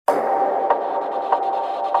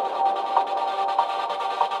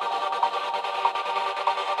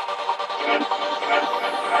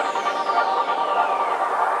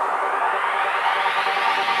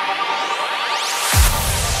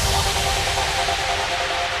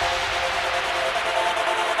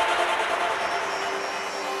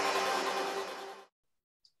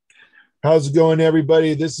How's it going,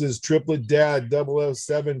 everybody? This is Triplet Dad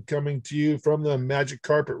 007 coming to you from the Magic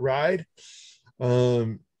Carpet Ride.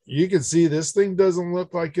 You can see this thing doesn't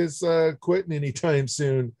look like it's quitting anytime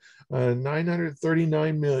soon.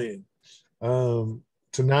 939 million.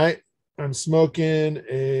 Tonight, I'm smoking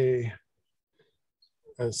a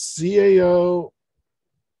CAO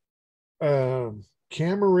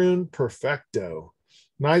Cameroon Perfecto.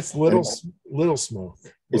 Nice little smoke.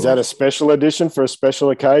 Is that a special edition for a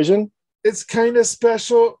special occasion? It's kind of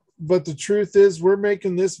special, but the truth is we're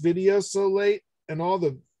making this video so late, and all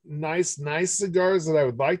the nice cigars that I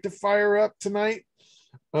would like to fire up tonight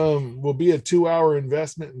will be a 2-hour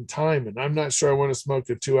investment in time, and I'm not sure I want to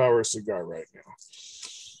smoke a 2-hour cigar right now.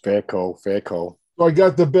 Fair call. So I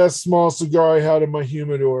got the best small cigar I had in my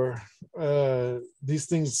humidor. These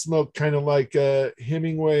things smoke kind of like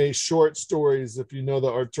Hemingway short stories. If you know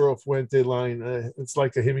the Arturo Fuente line, it's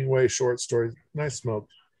like a Hemingway short story. Nice smoke.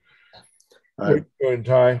 What are you doing,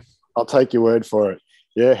 Ty? I'll take your word for it.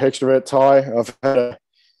 Yeah, Extrovert Ty. I've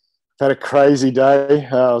had a crazy day.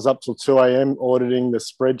 I was up till 2 a.m. auditing the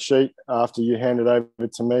spreadsheet after you handed over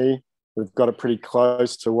to me. We've got it pretty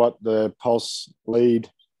close to what the Pulse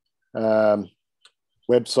lead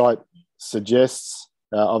website suggests.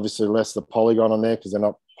 Obviously, less the POLYGON on there because they're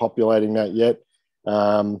not populating that yet.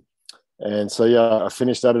 And so, yeah, I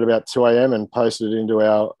finished that at about 2 a.m. and posted it into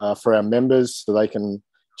our for our members so they can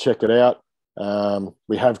check it out.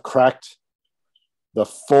 We have cracked the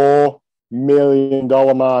 $4 million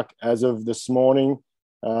mark as of this morning.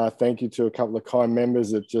 Thank you to a couple of kind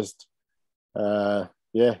members that just,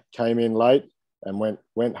 came in late and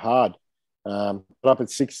went hard. Up at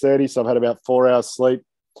 6:30, so I've had about 4 hours sleep.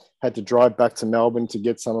 Had to drive back to Melbourne to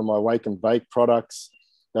get some of my wake and bake products.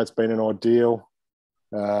 That's been an ordeal.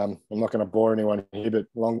 I'm not going to bore anyone here, but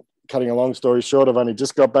cutting a long story short, I've only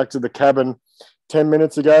just got back to the cabin 10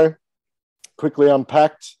 minutes ago, quickly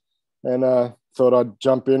unpacked, and thought I'd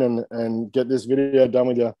jump in and get this video done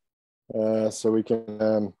with you so we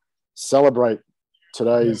can celebrate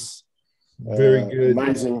today's very good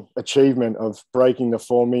amazing achievement of breaking the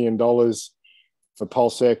 $4 million for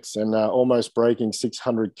PulseX and almost breaking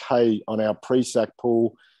 600K on our pre-sac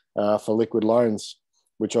pool for liquid loans,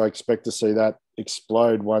 which I expect to see that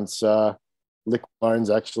explode once liquid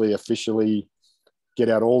loans actually officially get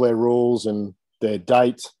out all their rules and their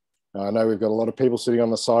date. I know we've got a lot of people sitting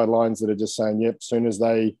on the sidelines that are just saying, yep, as soon as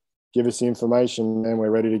they give us the information, then we're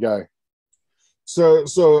ready to go. So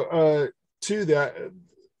to that,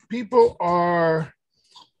 people are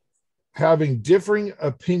having differing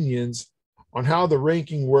opinions on how the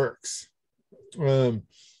ranking works.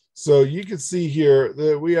 So you can see here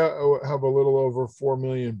that we have a little over $4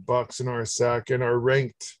 million in our sack and are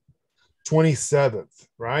ranked 27th,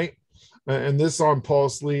 right? And this on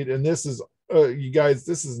Pulse Lead, and this is you guys,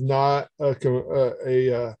 this is not a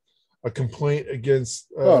complaint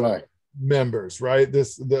against members, right?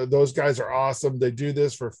 Those guys are awesome. They do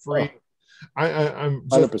this for free. I'm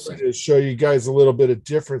just going to show you guys a little bit of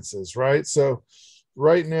differences, right? So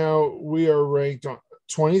right now we are ranked on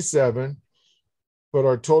 27, but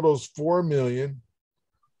our total is 4 million,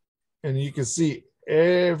 and you can see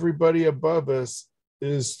everybody above us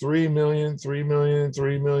is 3 million, 3 million,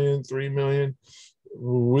 3 million, 3 million.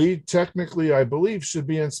 We technically, I believe, should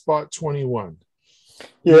be in spot 21.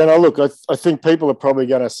 Yeah, and look, I think people are probably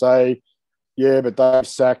going to say, yeah, but they've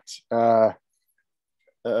sacked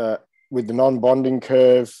with the non-bonding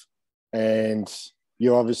curve, and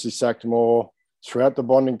you obviously sacked more throughout the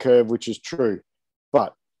bonding curve, which is true.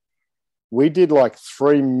 But we did like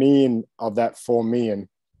 3 million of that 4 million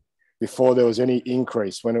before there was any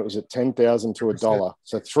increase when it was at 10,000 to $1.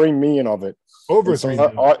 So 3 million of it. Over 3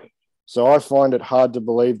 million. So I find it hard to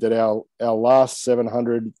believe that our last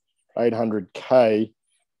 700, 800K,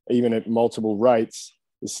 even at multiple rates,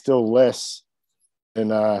 is still less than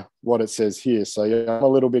what it says here. So yeah, I'm a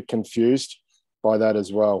little bit confused by that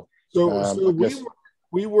as well. So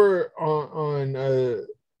we were on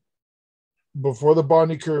before the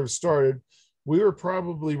bonding curve started, we were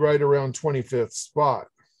probably right around 25th spot.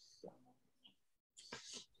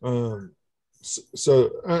 So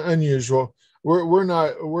unusual. We're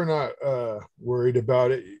not worried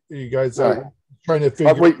about it. You guys are trying to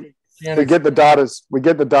figure. We get the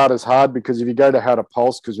data's hard because if you go to How to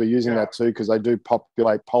Pulse, because we're using that too, because they do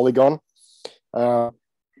populate POLYGON.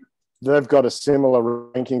 They've got a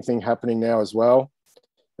similar ranking thing happening now as well.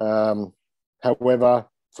 However,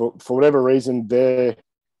 for whatever reason, their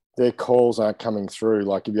calls aren't coming through.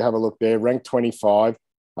 Like if you have a look there, ranked 25,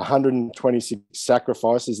 126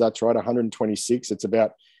 sacrifices. That's right, 126. It's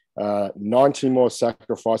about 90 more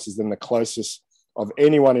sacrifices than the closest of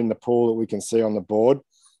anyone in the pool that we can see on the board.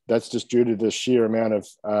 that's just due to the sheer amount of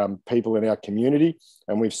people in our community.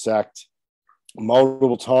 And we've sacked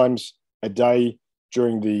multiple times a day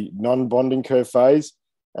during the non-bonding curve phase.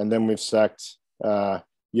 And then we've sacked,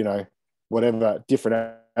 whatever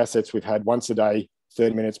different assets we've had once a day,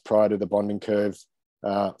 30 minutes prior to the bonding curve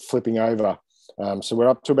flipping over. So we're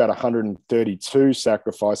up to about 132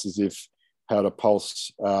 sacrifices if How to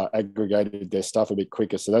Pulse aggregated their stuff a bit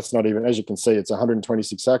quicker. So that's not even, as you can see, it's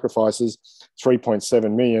 126 sacrifices,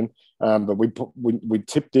 3.7 million. But we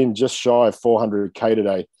tipped in just shy of 400K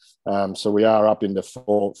today. So we are up into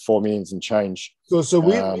 4 millions and change. So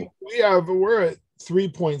we're at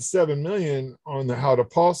 3.7 million on the How to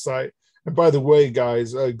Pulse site. And by the way,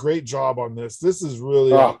 guys, great job on this. This is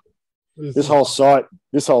really this whole site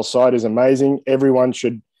is amazing. Everyone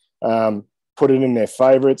should put it in their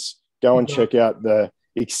favorites. Go and check out the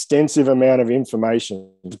extensive amount of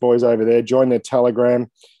information. These boys over there, join their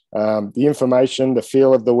Telegram. The information, the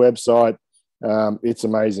feel of the website, it's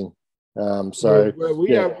amazing.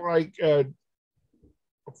 We have like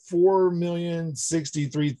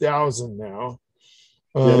 4,063,000 now.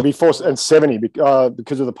 It'll be 470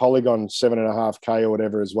 because of the Polygon 7.5K or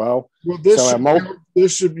whatever as well. Well,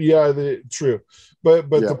 this should be true, but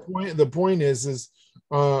the point is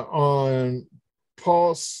on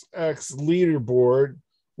PulseX leaderboard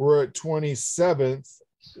we're at 27th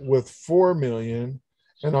with 4 million,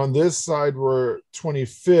 and on this side we're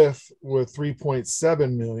 25th with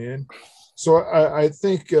 3.7 million. So I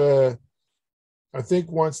think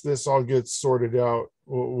once this all gets sorted out,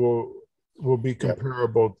 will be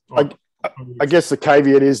comparable. I guess the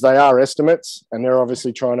caveat is they are estimates, and they're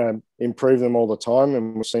obviously trying to improve them all the time,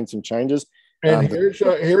 and we've seen some changes. And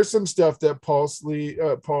here's some stuff that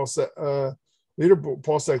PulseX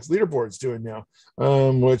leaderboard's doing now,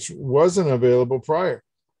 which wasn't available prior.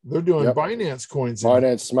 They're doing Binance coins.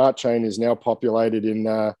 Binance Smart Chain is now populated in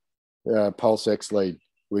PulseX lead,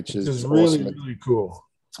 which is really, awesome. really cool.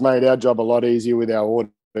 It's made our job a lot easier with our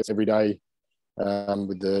audits every day.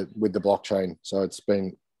 With the blockchain, so it's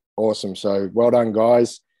been awesome. So well done,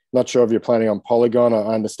 guys. Not sure if you're planning on Polygon.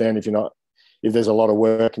 I understand if there's a lot of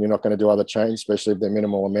work and you're not going to do other chains, especially if they're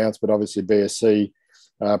minimal amounts. But obviously BSC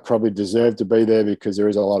probably deserve to be there because there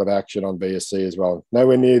is a lot of action on BSC as well.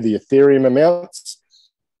 Nowhere near the Ethereum amounts,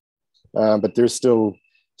 but there's still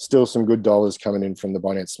some good dollars coming in from the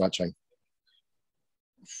Binance Smart Chain.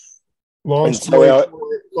 Long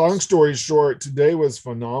story short, today was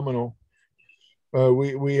phenomenal.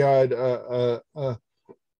 We had a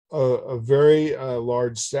very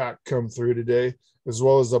large sack come through today, as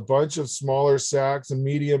well as a bunch of smaller sacks and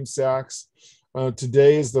medium sacks.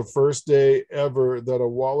 Today is the first day ever that a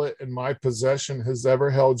wallet in my possession has ever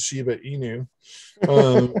held Shiba Inu,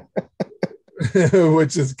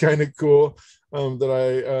 which is kind of cool. That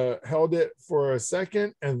I held it for a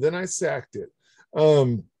second and then I sacked it.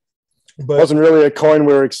 But it wasn't really a coin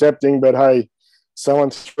we were accepting, but hey, someone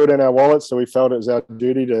threw it in our wallet, so we felt it was our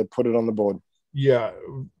duty to put it on the board. Yeah,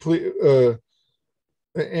 please,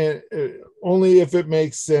 and only if it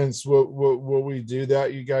makes sense will we do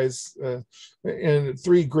that, you guys. And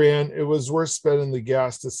 $3,000, it was worth spending the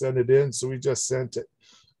gas to send it in, so we just sent it.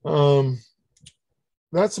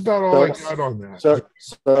 That's about all I got on that. So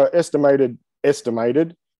estimated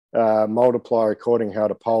multiplier according How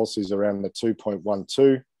to Pulse is around the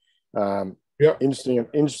 2.12.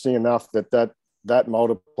 Interesting enough that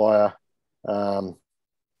multiplier,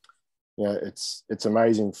 it's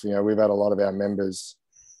amazing. We've had a lot of our members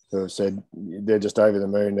who have said they're just over the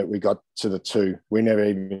moon that we got to the 2. We never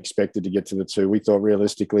even expected to get to the 2. We thought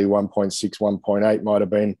realistically 1.6, 1.8 might have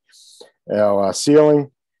been our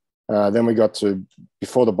ceiling. Then we got to,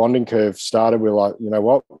 before the bonding curve started, we were like, you know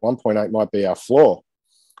what, 1.8 might be our floor.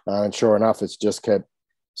 And sure enough, it's just kept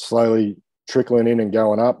slowly trickling in and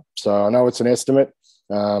going up. So I know it's an estimate.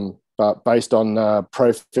 But based on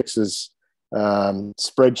ProFix's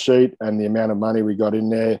spreadsheet and the amount of money we got in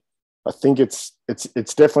there, I think it's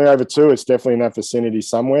definitely over 2. It's definitely in that vicinity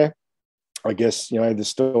somewhere. I guess, there's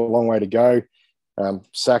still a long way to go.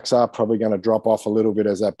 Sacks are probably going to drop off a little bit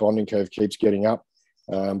as that bonding curve keeps getting up.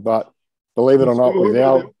 But believe it or not,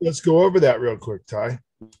 let's go over that real quick, Ty.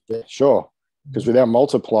 Yeah, sure. Because with our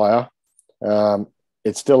multiplier,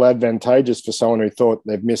 it's still advantageous for someone who thought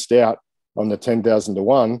they've missed out on the 10,000 to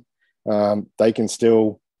 1. They can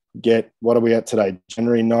still get, what are we at today?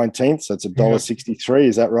 January 19th. So it's $1.63.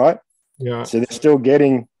 Is that right? Yeah. So they're still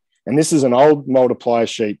getting, and this is an old multiplier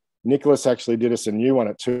sheet. Nicholas actually did us a new one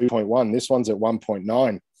at 2.1. This one's at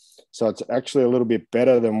 1.9. So it's actually a little bit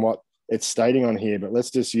better than what it's stating on here, but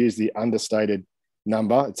let's just use the understated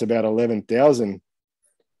number. It's about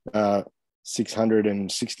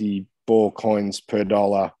 11,664 coins per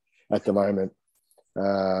dollar at the moment.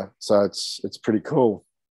 So it's pretty cool.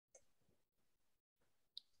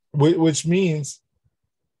 Which means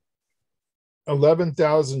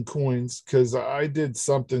 11,000 coins, because I did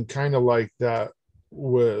something kind of like that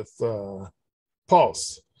with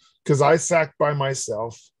Pulse, because I sacked by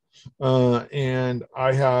myself, and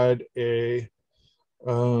I had a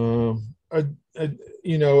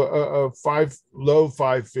low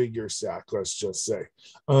five figure sack, let's just say,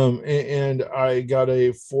 and I got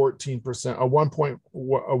a 14%, a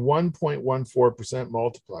 1.14%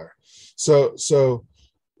 multiplier. So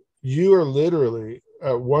you are literally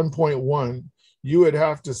at 1.1, you would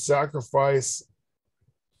have to sacrifice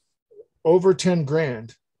over 10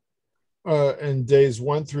 grand in days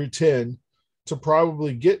 1 through 10 to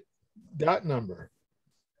probably get that number.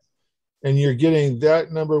 And you're getting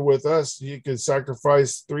that number with us. You could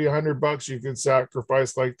sacrifice $300. You could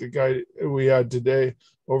sacrifice, like the guy we had today,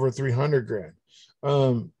 over 300 grand.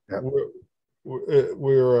 Yep.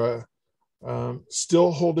 We're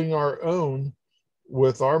still holding our own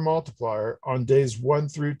with our multiplier on days 1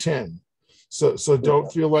 through 10. So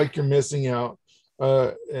don't feel like you're missing out.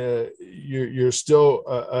 You're still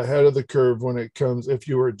ahead of the curve when it comes. If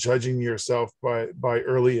you were judging yourself by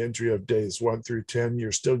early entry of days 1 through 10,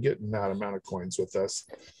 you're still getting that amount of coins with us.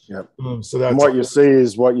 Yep. So that's, and what you see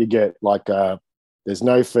is what you get. Like there's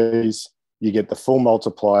no fees. You get the full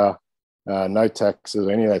multiplier, no taxes,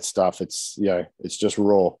 any of that stuff. It's it's just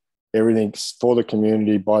raw. Everything's for the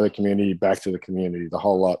community, by the community, back to the community, the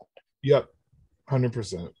whole lot. Yep,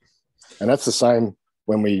 100%. And that's the same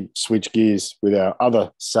when we switch gears with our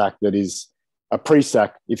other sack that is a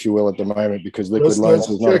pre-sac, if you will, at the moment, because Liquid Loans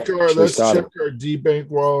is not actually let's started. check our D-Bank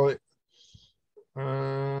wallet.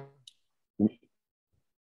 Have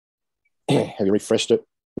you refreshed it?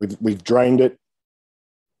 We've drained it.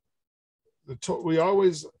 The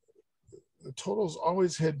total's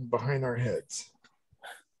always hidden behind our heads.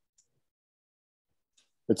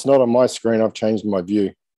 It's not on my screen. I've changed my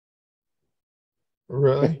view.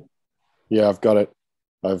 Really? Yeah, I've got it.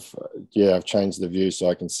 I've changed the view so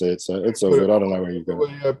I can see it. So it's all good. I don't know where you've got it.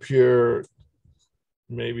 Way up here,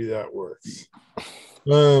 maybe that works.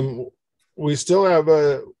 We still have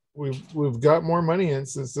we've got more money in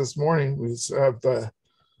since this morning. We have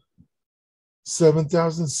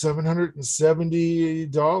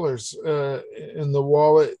 $7,770 in the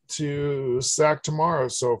wallet to sack tomorrow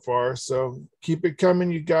so far. So keep it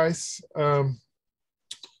coming, you guys.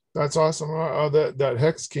 That's awesome. That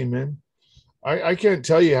hex came in. I can't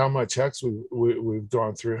tell you how much hex we've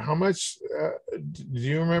gone through. How much? Do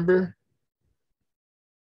you remember?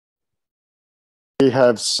 We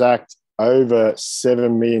have sacked over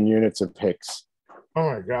 7 million units of hex. Oh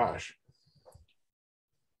my gosh.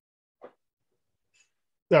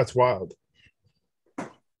 That's wild.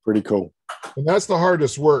 Pretty cool. And that's the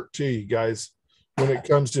hardest work too, you guys, when it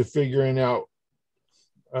comes to figuring out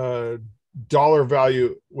dollar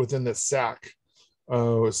value within the sack.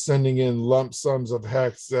 Sending in lump sums of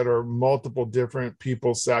hex that are multiple different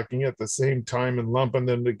people sacking at the same time and lumping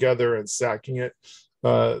them together and sacking it.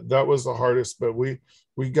 That was the hardest, but we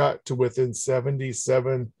got to within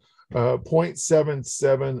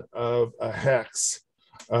 77.77 of a hex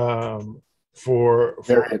for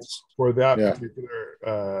that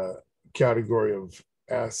particular category of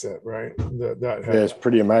asset, right? That it's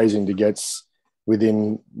pretty amazing to get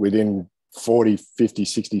within 40, 50,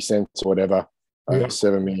 60 cents or whatever.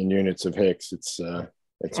 7 million units of hex. It's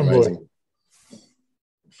amazing.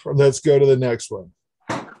 Let's go to the next one.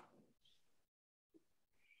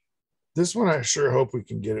 This one, I sure hope we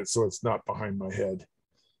can get it so it's not behind my head.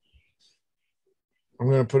 I'm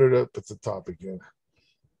going to put it up at the top again.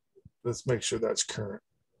 Let's make sure that's current.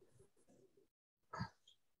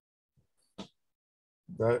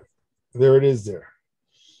 There it is there.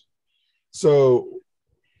 So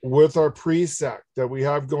with our pre-sac that we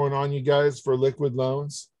have going on, you guys, for Liquid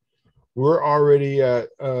Loans, we're already at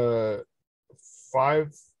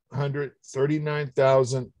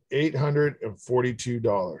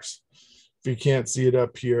 $539,842. If you can't see it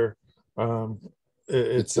up here,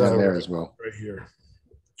 it's in there as well, right here.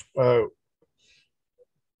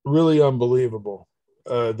 Really unbelievable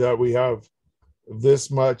that we have this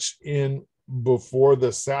much in before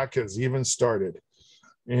the sack has even started.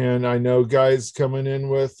 And I know guys coming in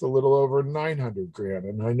with a little over 900 grand,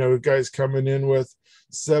 and I know guys coming in with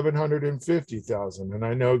 750,000, and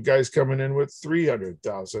I know guys coming in with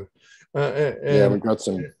 300,000. We've got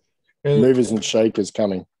some movers and shakers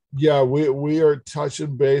coming. Yeah, we are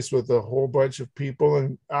touching base with a whole bunch of people,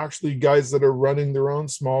 and actually guys that are running their own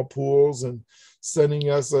small pools and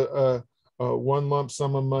sending us a one lump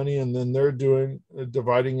sum of money, and then they're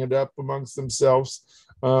dividing it up amongst themselves.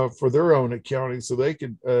 for their own accounting, so they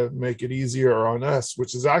could make it easier on us,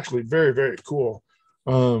 which is actually very, very cool.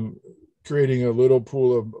 Creating a little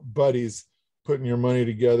pool of buddies, putting your money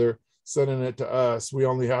together, sending it to us. We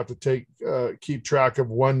only have to keep track of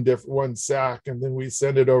one sack, and then we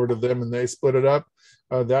send it over to them and they split it up.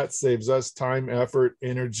 That saves us time, effort,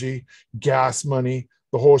 energy, gas money,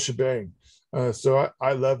 the whole shebang. So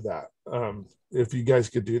I love that. If you guys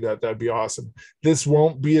could do that, that'd be awesome. This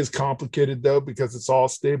won't be as complicated though, because it's all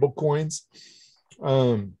stable coins.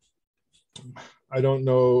 I don't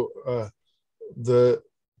know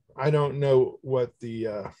what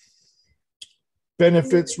the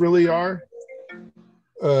benefits really are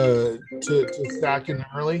to sacking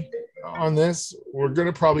early on this. We're going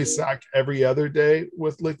to probably sack every other day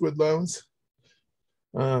with liquid loans,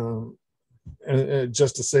 and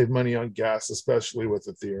just to save money on gas, especially with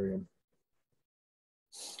Ethereum.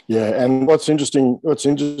 Yeah, and what's interesting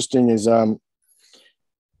is the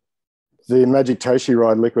Magic Toshi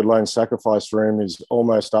Ride Liquid Loan Sacrifice Room is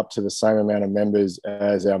almost up to the same amount of members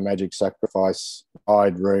as our Magic Sacrifice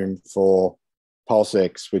Ride Room for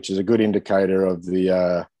PulseX, which is a good indicator of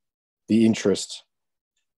the interest.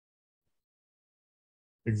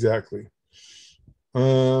 Exactly.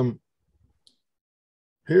 Here's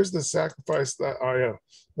the sacrifice that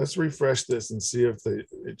let's refresh this and see if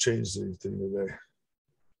it changed anything today.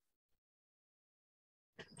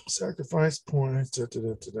 Sacrifice points.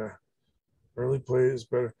 Early play is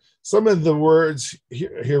better. Some of the words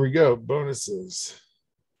here we go. Bonuses.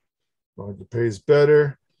 Market pays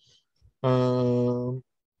better. So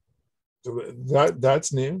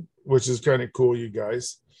that's new, which is kind of cool, you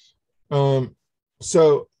guys.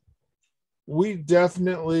 So we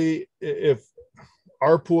definitely, if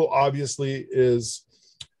our pool obviously is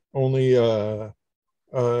only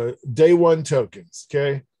day one tokens,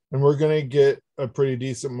 okay, and we're going to get a pretty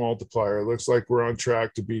decent multiplier. It looks like we're on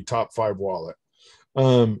track to be top 5 wallet.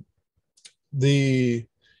 If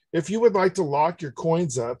you would like to lock your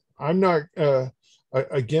coins up, I'm not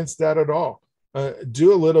against that at all.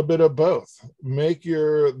 Do a little bit of both. Make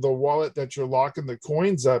the wallet that you're locking the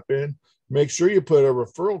coins up in, make sure you put a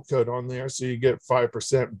referral code on there so you get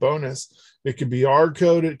 5% bonus. It could be our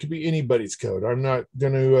code, it could be anybody's code. I'm not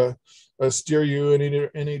going to steer you in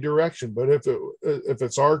any direction, but if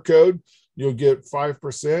it's our code, you'll get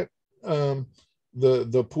 5%.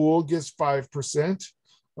 The pool gets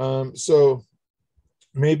 5%. So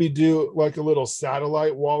maybe do like a little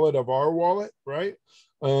satellite wallet of our wallet, right?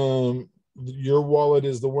 Your wallet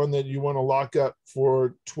is the one that you want to lock up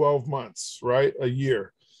for 12 months, right? A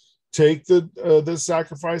year. Take the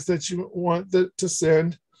sacrifice that you want to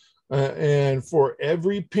send, and for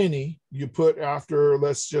every penny you put after,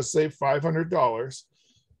 let's just say $500,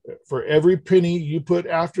 for every penny you put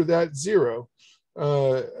after that zero,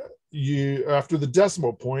 after the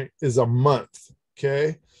decimal point is a month.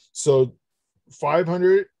 Okay, so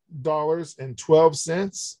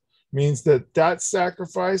 $500.12 means that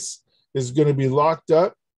sacrifice is going to be locked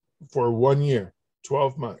up for 1 year,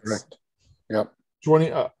 12 months. Correct. Yep.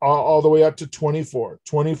 20 all the way up to 24.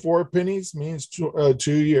 24 pennies means 2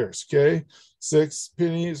 years. Okay, 6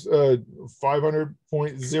 pennies,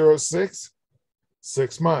 500.06,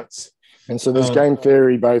 6 months. And so there's game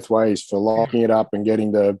theory both ways for locking it up and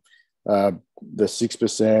getting the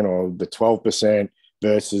 6% or the 12%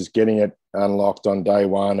 versus getting it unlocked on day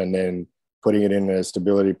one and then putting it in a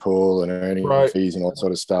stability pool and earning fees and all that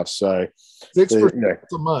sort of stuff. So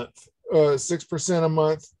 6% a month. 6% a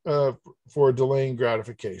month for delaying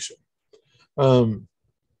gratification.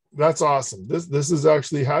 That's awesome. This is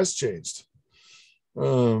actually has changed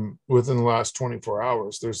within the last 24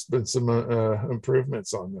 hours. There's been some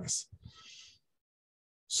improvements on this.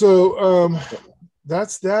 So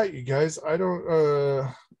that's that, you guys. I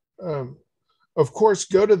don't. Of course,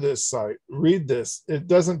 go to this site, read this. It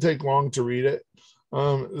doesn't take long to read it.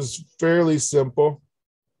 It's fairly simple.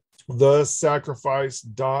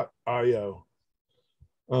 thesacrifice.io.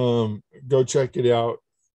 Go check it out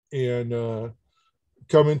and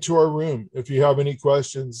come into our room if you have any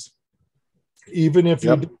questions. Even if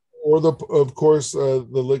you, or of course, the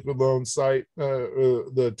Liquid Loan site,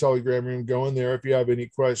 the Telegram room, go in there if you have any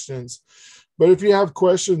questions. But if you have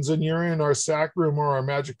questions and you're in our SAC room or our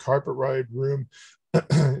Magic Carpet Ride room,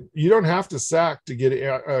 you don't have to SAC to get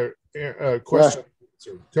a question.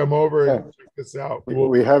 Yeah. Come over and check this out.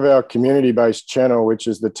 We have our community-based channel, which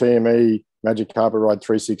is the TME Magic Carpet Ride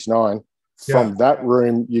 369. From that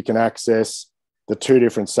room, you can access the 2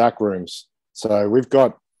 different SAC rooms. So we've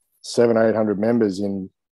got 700-800 members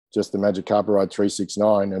in just the Magic Carpet Ride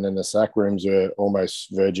 369, and then the SAC rooms are almost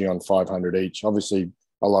verging on 500 each. Obviously,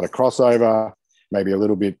 a lot of crossover, maybe a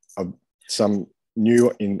little bit of some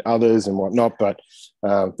new in others and whatnot. But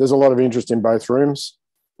there's a lot of interest in both rooms,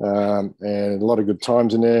 and a lot of good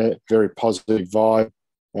times in there. Very positive vibe.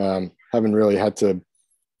 Haven't really had to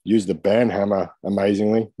use the band hammer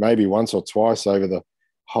amazingly, maybe once or twice over the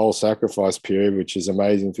whole sacrifice period, which is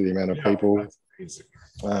amazing for the amount of people.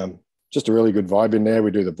 Just a really good vibe in there.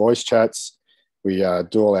 We do the voice chats. We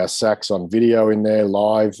do all our sacks on video in there,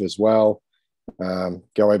 live as well. Go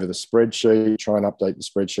over the spreadsheet, try and update the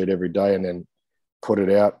spreadsheet every day, and then put it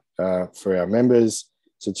out for our members.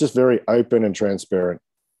 So it's just very open and transparent.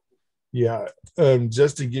 Yeah.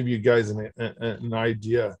 Just to give you guys an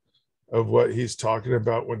idea of what he's talking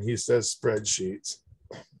about when he says spreadsheets,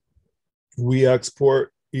 we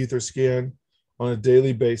export Etherscan on a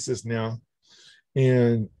daily basis now.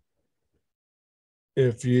 And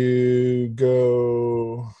if you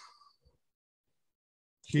go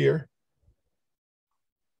here,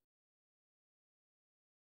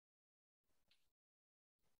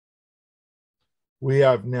 we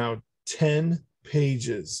have now 10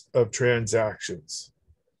 pages of transactions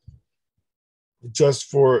just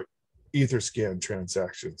for Etherscan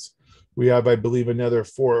transactions. We have, I believe, another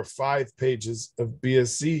 4 or 5 pages of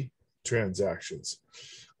BSC transactions.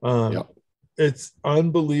 It's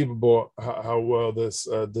unbelievable how well this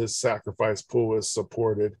sacrifice pool is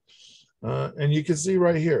supported. And you can see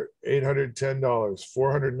right here, $810,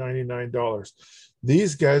 $499.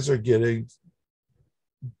 These guys are getting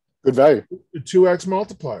good value, 2x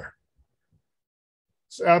multiplier.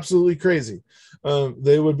 It's absolutely crazy.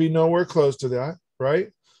 They would be nowhere close to that,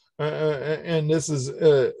 right? And this is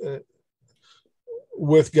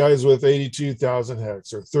with guys with 82,000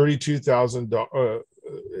 hex or 32,000.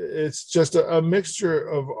 It's just a mixture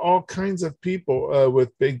of all kinds of people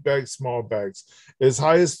with big bags, small bags, as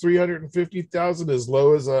high as 350,000, as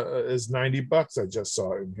low as $90. I just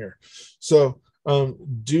saw in here. So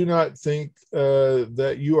do not think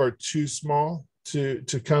that you are too small to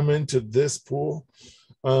come into this pool.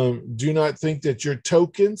 Do not think that your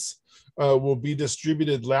tokens will be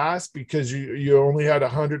distributed last because you only had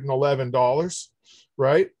 $111,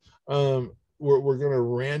 right? We're going to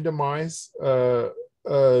randomize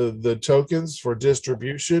the tokens for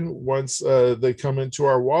distribution once they come into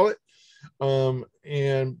our wallet.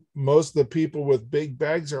 And most of the people with big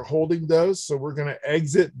bags are holding those. So we're going to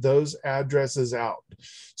exit those addresses out.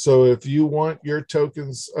 So if you want your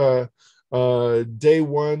tokens day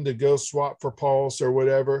one to go swap for Pulse or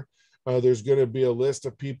whatever, there's going to be a list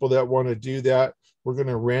of people that want to do that. We're going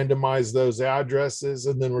to randomize those addresses,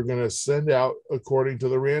 and then we're going to send out according to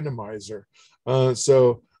the randomizer.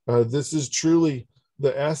 So this is truly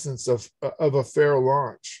the essence of a fair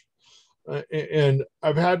launch. And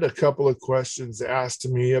I've had a couple of questions asked to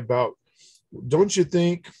me about, don't you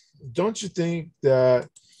think that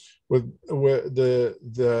with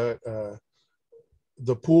the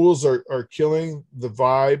pools are killing the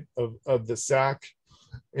vibe of the SAC?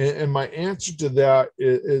 And my answer to that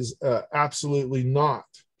is absolutely not.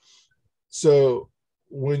 So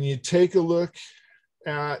when you take a look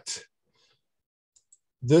at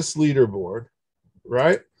this leaderboard,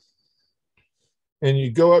 right? And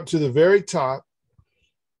you go up to the very top,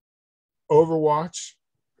 Overwatch,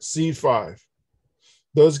 C5.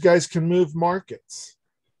 Those guys can move markets.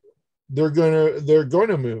 They're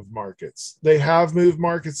gonna move markets. They have moved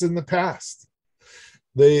markets in the past.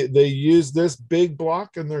 They use this big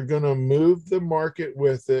block and they're gonna move the market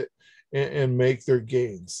with it and make their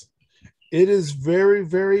gains. It is very,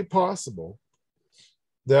 very possible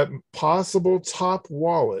that possible top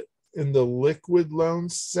wallet in the liquid loan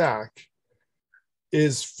SAC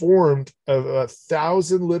is formed of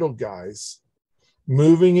 1,000 little guys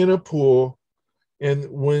moving in a pool. And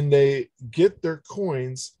when they get their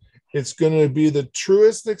coins, it's going to be the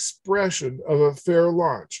truest expression of a fair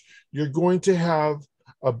launch. You're going to have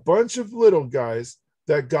a bunch of little guys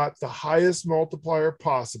that got the highest multiplier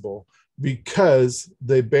possible because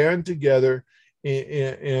they band together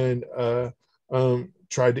and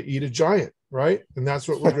tried to eat a giant, right? And that's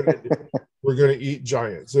what we're going to do. We're going to eat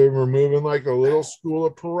giants. So we're moving like a little school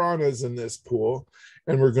of piranhas in this pool,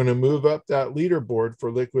 and we're going to move up that leaderboard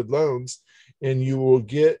for liquid loans, and you will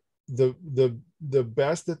get the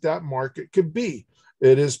best that market could be.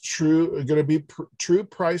 It is going to be true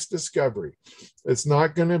price discovery. It's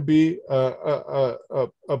not going to be a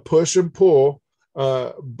push and pull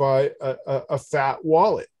by a fat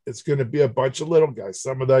wallet. It's going to be a bunch of little guys.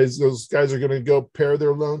 Some of those guys are going to go pair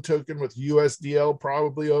their loan token with USDL,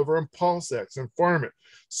 probably over in PulseX, and farm it.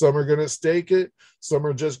 Some are going to stake it. Some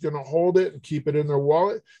are just going to hold it and keep it in their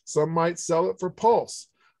wallet. Some might sell it for Pulse.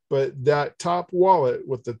 But that top wallet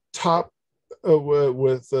with the top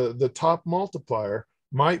the top multiplier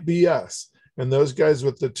might be us. and those guys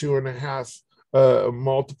with the 2.5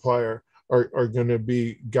 multiplier are going to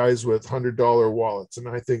be guys with $100 wallets, and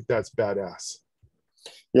I think that's badass.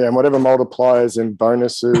 Yeah, and whatever multipliers and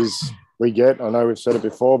bonuses we get, I know we've said it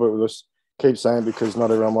before, but we'll just keep saying it because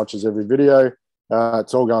not everyone watches every video.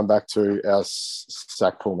 It's all going back to our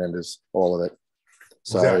SAC pool members, all of it.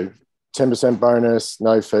 So exactly. 10% bonus,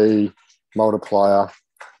 no fee, multiplier,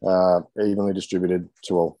 evenly distributed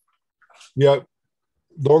to all. Yep.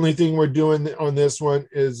 The only thing we're doing on this one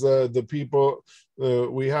is the people,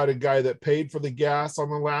 we had a guy that paid for the gas on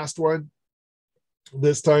the last one.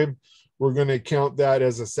 This time we're going to count that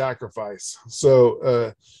as a sacrifice.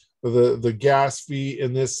 So the gas fee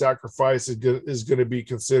in this sacrifice is going to be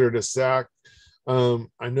considered a sac.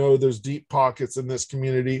 I know there's deep pockets in this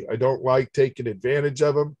community. I don't like taking advantage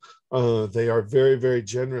of them. They are very, very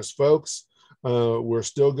generous folks. We're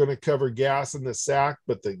still going to cover gas in the sac,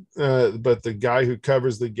 but the guy who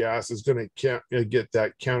covers the gas is going to get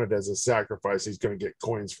that counted as a sacrifice. He's going to get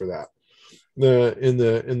coins for that. In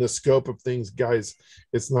the scope of things, guys,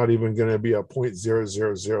 it's not even going to be a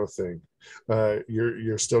 0.000 thing.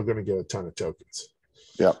 You're still going to get a ton of tokens.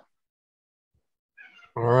 Yeah.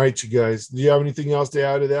 All right, you guys. Do you have anything else to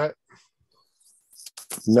add to that?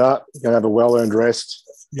 No, gonna have a well-earned rest.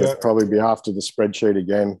 Yeah. It'll probably be after the spreadsheet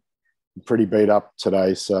again. I'm pretty beat up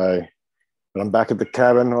today, so but I'm back at the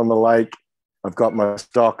cabin on the lake. I've got my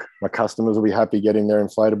stock. My customers will be happy getting their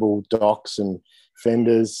inflatable docks and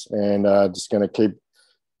fenders, and just going to keep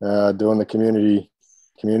doing the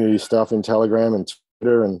community stuff in Telegram and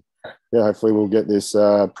Twitter, and yeah, hopefully we'll get this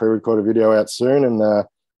pre-recorded video out soon, and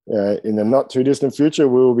in the not too distant future,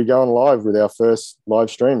 we will be going live with our first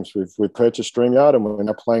live streams. We've purchased StreamYard, and we're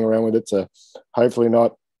now playing around with it to hopefully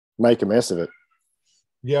not make a mess of it.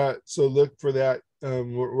 Yeah, so look for that.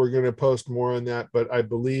 We're going to post more on that, but I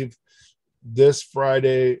believe this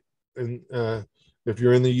Friday, and if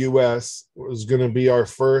you're in the U.S., is going to be our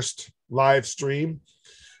first live stream,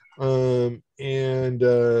 and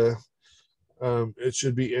it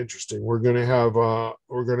should be interesting. We're going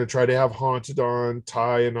to try to have Haunted on.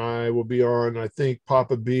 Ty and I will be on. I think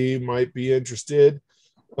Papa B might be interested.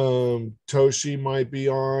 Toshi might be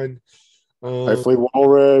on. Hopefully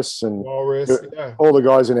Walrus, yeah. All the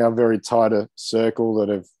guys in our very tighter circle that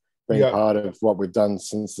have been part of what we've done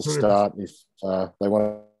since the start. If they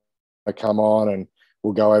want to come on, and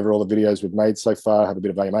we'll go over all the videos we've made so far, have a bit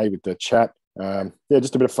of AMA with the chat.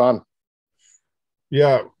 Just a bit of fun.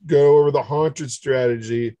 Yeah, go over the haunted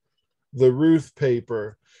strategy, the Ruth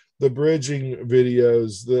paper, the bridging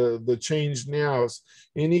videos, the change nows,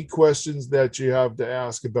 any questions that you have to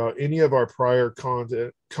ask about any of our prior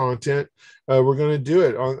content. We're going to do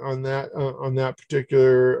it on that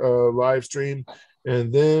particular live stream,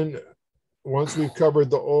 and then once we've covered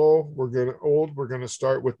the old, we're going to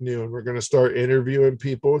start with new, and we're going to start interviewing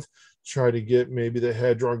people, try to get maybe the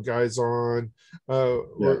Hedron guys on.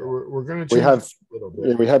 We're going to change a little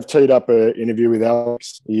bit. We have teed up an interview with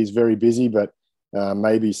Alex. He's very busy, but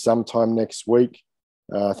maybe sometime next week.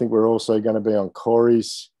 I think we're also going to be on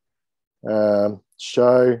Corey's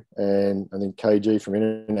show, and I think KG from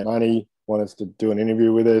Internet Money wanted us to do an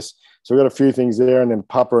interview with us. So we've got a few things there, and then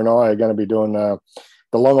Papa and I are going to be doing the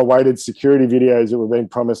long-awaited security videos that we've been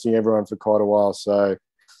promising everyone for quite a while. So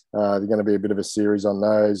there's going to be a bit of a series on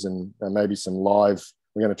those, and maybe some live.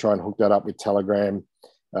 We're going to try and hook that up with Telegram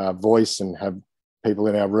voice, and have people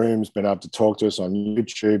in our rooms been able to talk to us on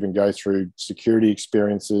YouTube and go through security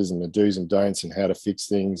experiences and the do's and don'ts and how to fix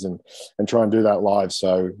things, and try and do that live.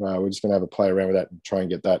 So we're just going to have a play around with that and try and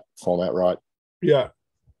get that format right. Yeah,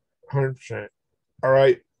 100%. All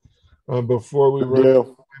right. Before we run out of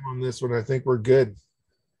time on this one, I think we're good.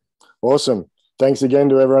 Awesome. Thanks again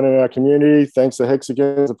to everyone in our community. Thanks to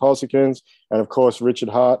Hexagons, the PulseX, and of course, Richard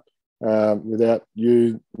Hart. Without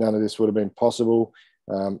you, none of this would have been possible.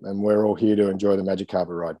 And we're all here to enjoy the Magic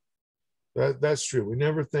Carpet ride. That's true. We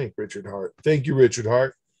never thank Richard Hart. Thank you, Richard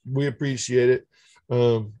Hart. We appreciate it.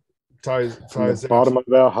 Ties the bottom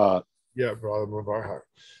of our heart. Yeah, bottom of our heart.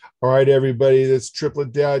 All right, everybody. That's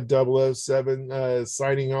Triplet Dad 007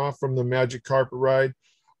 signing off from the Magic Carpet ride.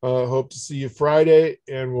 Hope to see you Friday,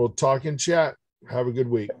 and we'll talk and chat. Have a good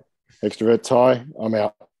week. Extrovert Ty, I'm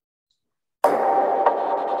out.